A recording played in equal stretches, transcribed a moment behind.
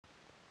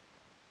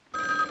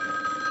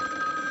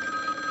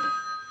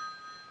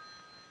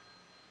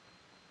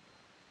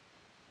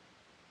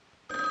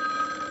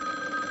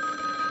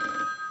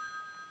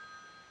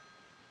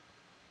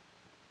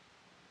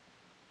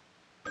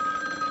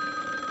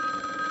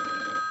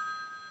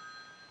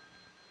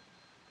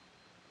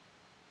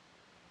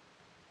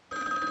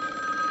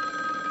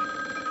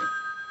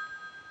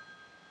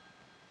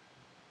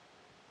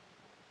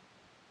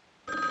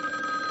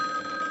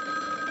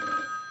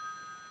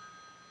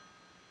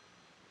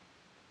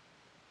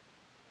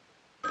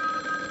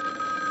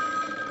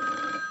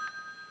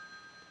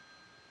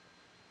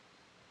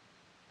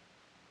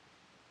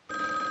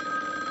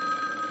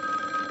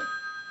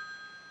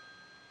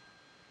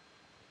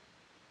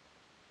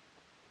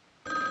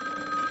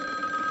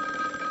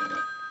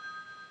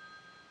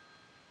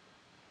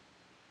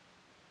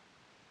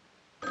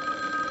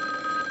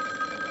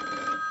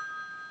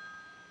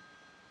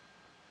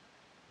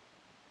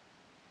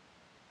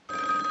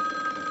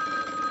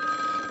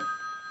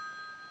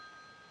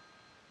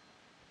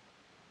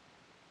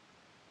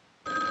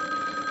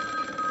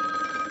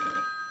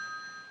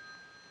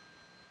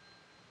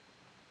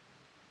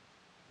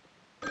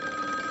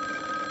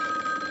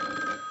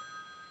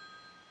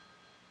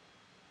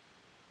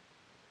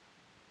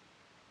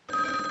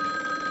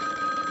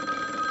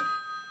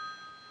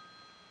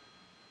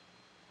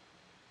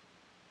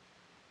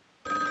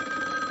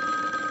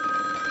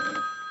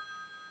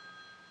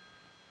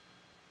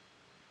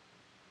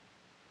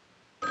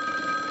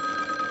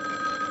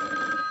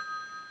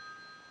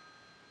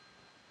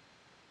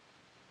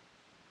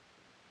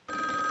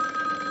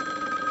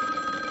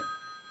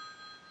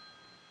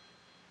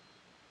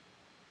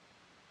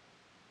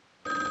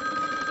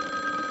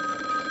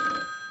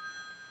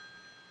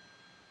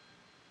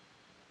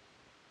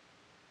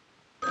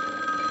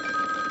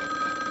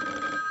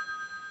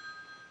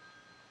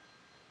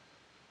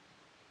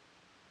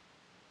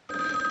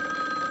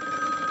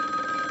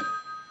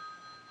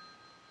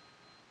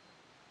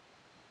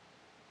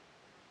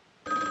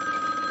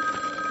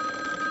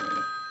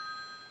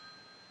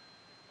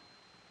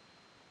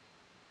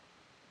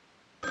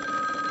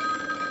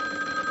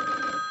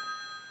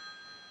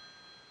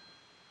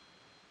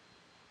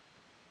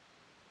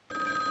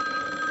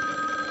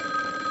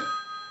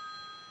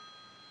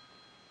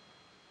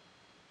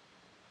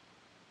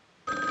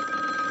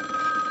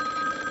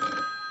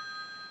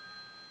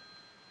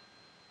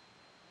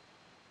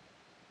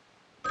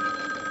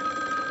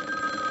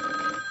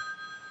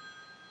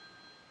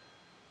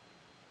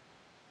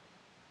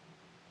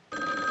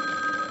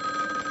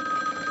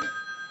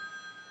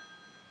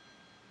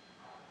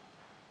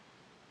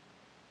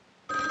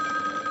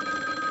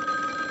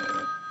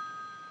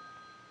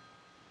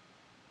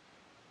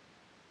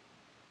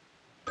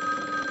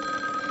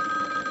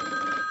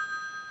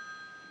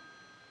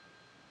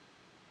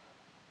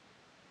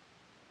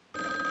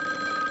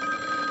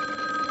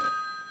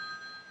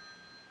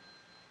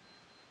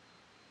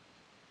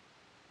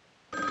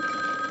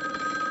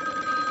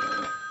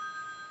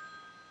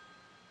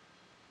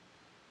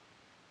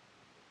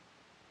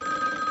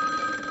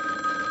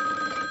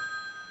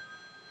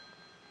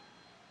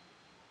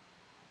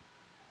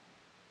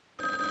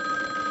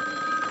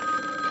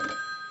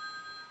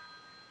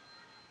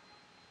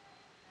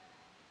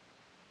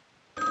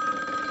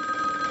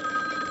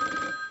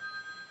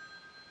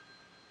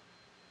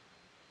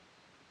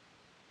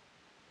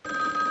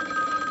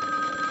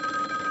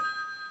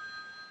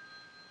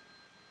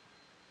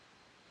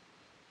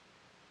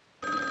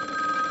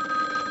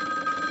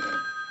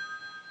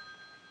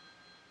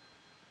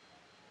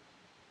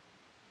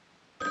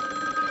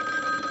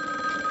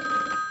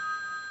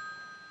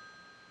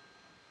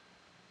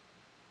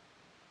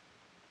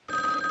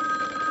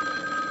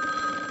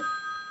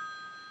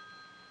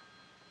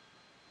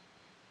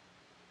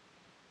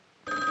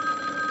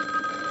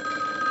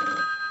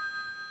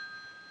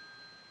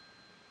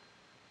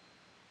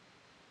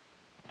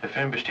Der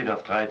Film besteht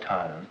aus 3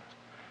 Teilen.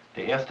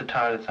 Der erste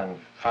Teil ist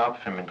ein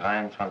Farbfilm in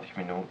 23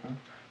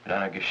 Minuten mit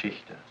einer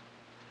Geschichte.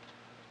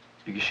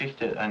 Die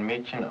Geschichte, ein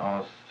Mädchen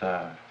aus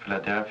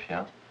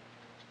Philadelphia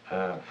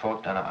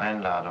folgt einer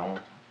Einladung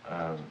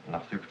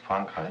nach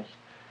Südfrankreich.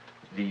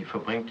 Sie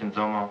verbringt den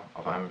Sommer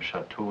auf einem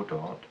Chateau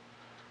dort.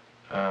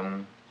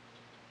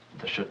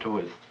 Das Chateau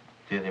ist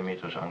sehr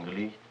symmetrisch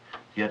angelegt.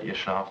 Sie hat ihr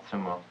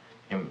Schlafzimmer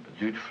im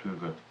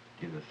Südflügel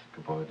dieses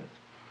Gebäudes.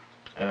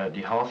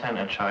 Die Hausherren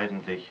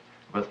entscheiden sich,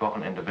 übers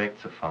Wochenende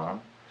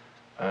wegzufahren.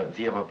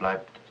 Sie aber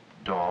bleibt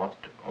dort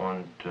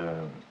und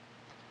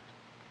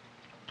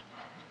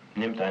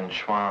nimmt einen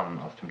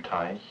Schwan aus dem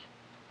Teich,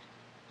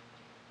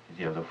 die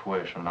sie also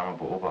vorher schon lange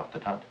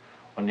beobachtet hat,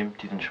 und nimmt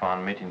diesen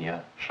Schwan mit in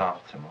ihr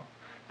Schlafzimmer.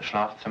 Das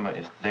Schlafzimmer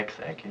ist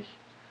sechseckig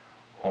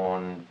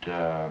und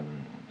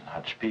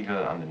hat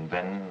Spiegel an den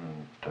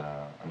Wänden und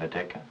an der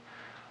Decke.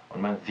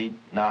 Und man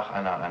sieht nach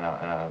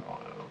einer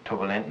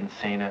turbulenten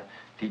Szene,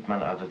 sieht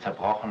man also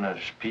zerbrochene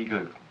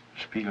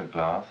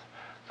Spiegelglas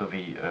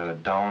sowie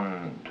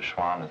Daunen des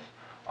Schwanes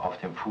auf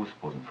dem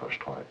Fußboden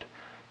verstreut.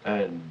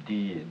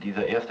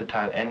 Dieser erste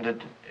Teil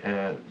endet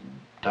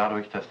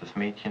dadurch, dass das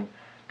Mädchen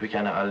durch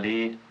eine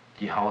Allee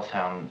die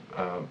Hausherren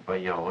bei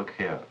ihrer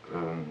Rückkehr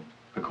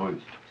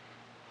begrüßt.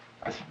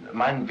 Also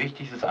mein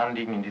wichtigstes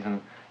Anliegen in diesem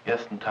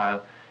ersten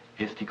Teil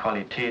ist die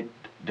Qualität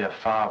der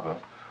Farbe.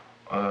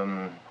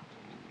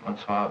 Und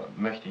zwar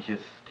möchte ich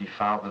die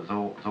Farbe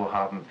so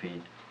haben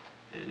wie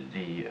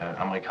die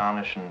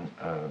amerikanischen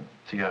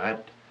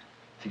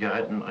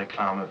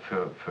Zigarettenreklame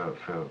für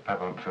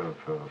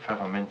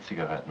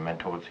Pfefferminzzigaretten,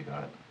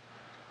 Mentholzigaretten.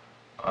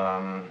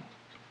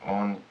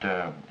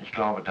 Ich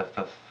glaube, dass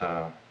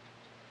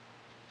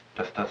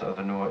das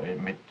also nur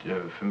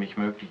für mich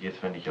möglich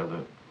ist, wenn ich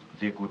also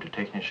sehr gute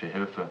technische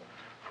Hilfe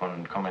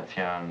von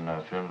kommerziellen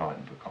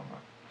Filmleuten bekomme.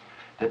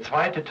 Der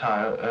zweite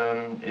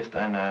Teil ist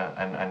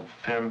ein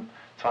Film,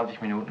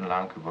 20 Minuten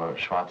lang über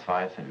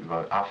Schwarz-Weiß,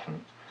 über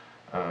Affen,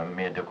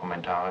 mehr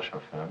dokumentarischer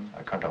Film.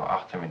 Er könnte auch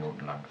 18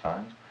 Minuten lang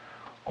sein.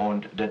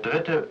 Und der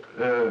dritte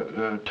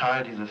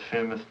Teil dieses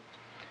Filmes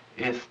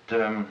ist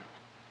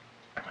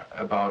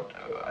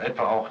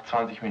etwa auch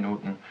 20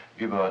 Minuten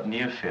über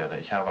Nilpferde.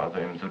 Ich habe also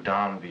im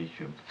Sudan, wie ich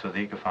zur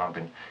See gefahren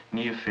bin,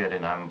 Nilpferde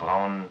in einem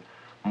braunen,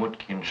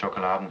 mutkigen,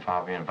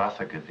 schokoladenfarbenen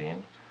Wasser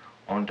gesehen.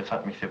 Und das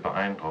hat mich sehr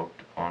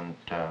beeindruckt. Und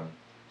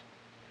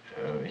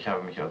ich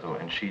habe mich also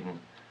entschieden,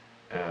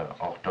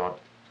 auch dort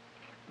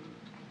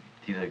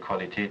diese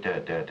Qualität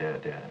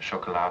der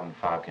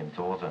schokoladenfarbigen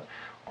Soße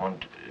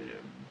und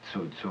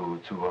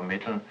zu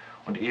übermitteln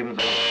und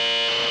ebenso